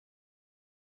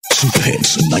Super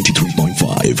Hits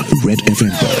 93.5 Red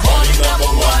FM पर.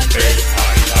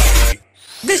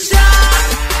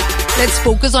 Let's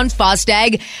focus on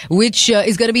fastag, which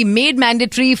is going to be made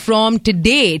mandatory from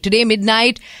today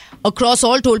midnight, across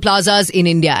all toll plazas in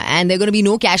India, and there are going to be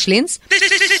no cash lanes.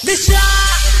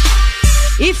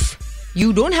 If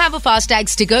you don't have a fastag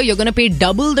sticker, you're going to pay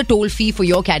double the toll fee for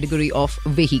your category of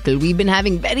vehicle. We've been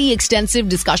having very extensive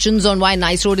discussions on why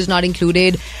Nice Road is not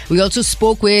included. We also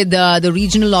spoke with the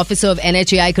regional officer of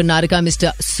NHAI Karnataka,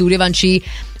 Mr. Suryavanshi.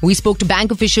 We spoke to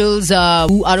bank officials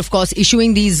who are, of course,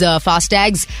 issuing these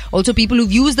fastags. Also, people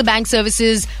who've used the bank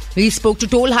services. We spoke to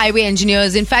toll highway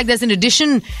engineers. In fact, there's an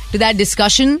addition to that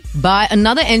discussion by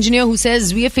another engineer who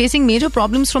says we are facing major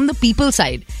problems from the people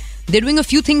side. They're doing a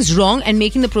few things wrong and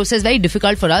making the process very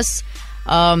difficult for us.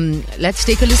 Let's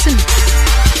take a listen.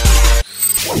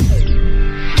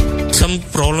 Some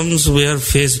problems we are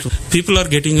faced. People are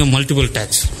getting a multiple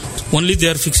tags. Only they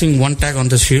are fixing one tag on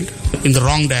the shield in the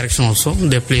wrong direction also.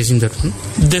 They're placing that one.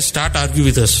 They start argue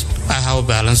with us. I have a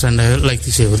balance and I like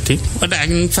this everything. But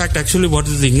in fact, actually what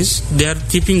the thing is, they are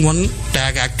keeping one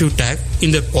tag, active tag,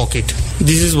 in their pocket.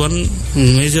 This is one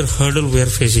major hurdle we are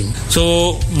facing.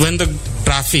 So when the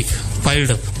traffic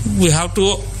piled up, we have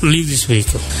to leave this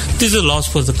vehicle. This is a loss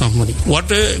for the company. What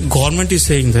the government is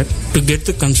saying that to get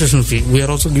the concessional fee, we are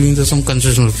also giving them some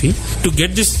concessional fee. To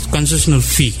get this concessional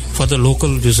fee for the local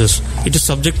users, it is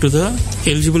subject to the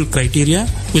eligible criteria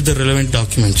with the relevant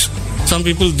documents. Some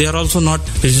people, they are also not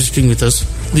registering with us.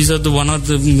 These are one of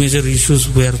the major issues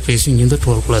we are facing in the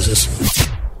toll plazas.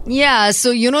 Yeah, so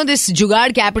you know this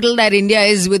jugaad capital that India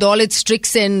is, with all its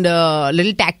tricks and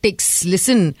little tactics.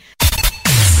 Listen.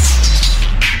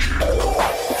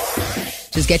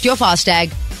 Just get your fastag,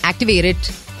 activate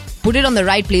it, put it on the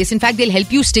right place. In fact, they'll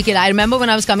help you stick it. I remember when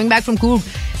I was coming back from Coorg,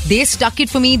 they stuck it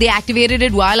for me. They activated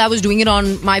it while I was doing it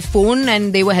on my phone,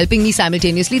 and they were helping me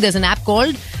simultaneously. There's an app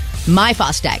called My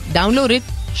Fastag. Download it,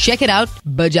 check it out.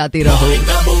 Bajate raho.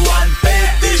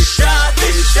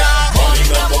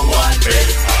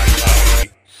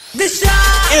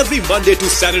 Every Monday to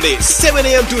Saturday, 7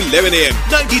 a.m. to 11 a.m.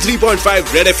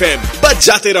 93.5 Red FM.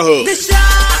 Bajate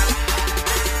raho.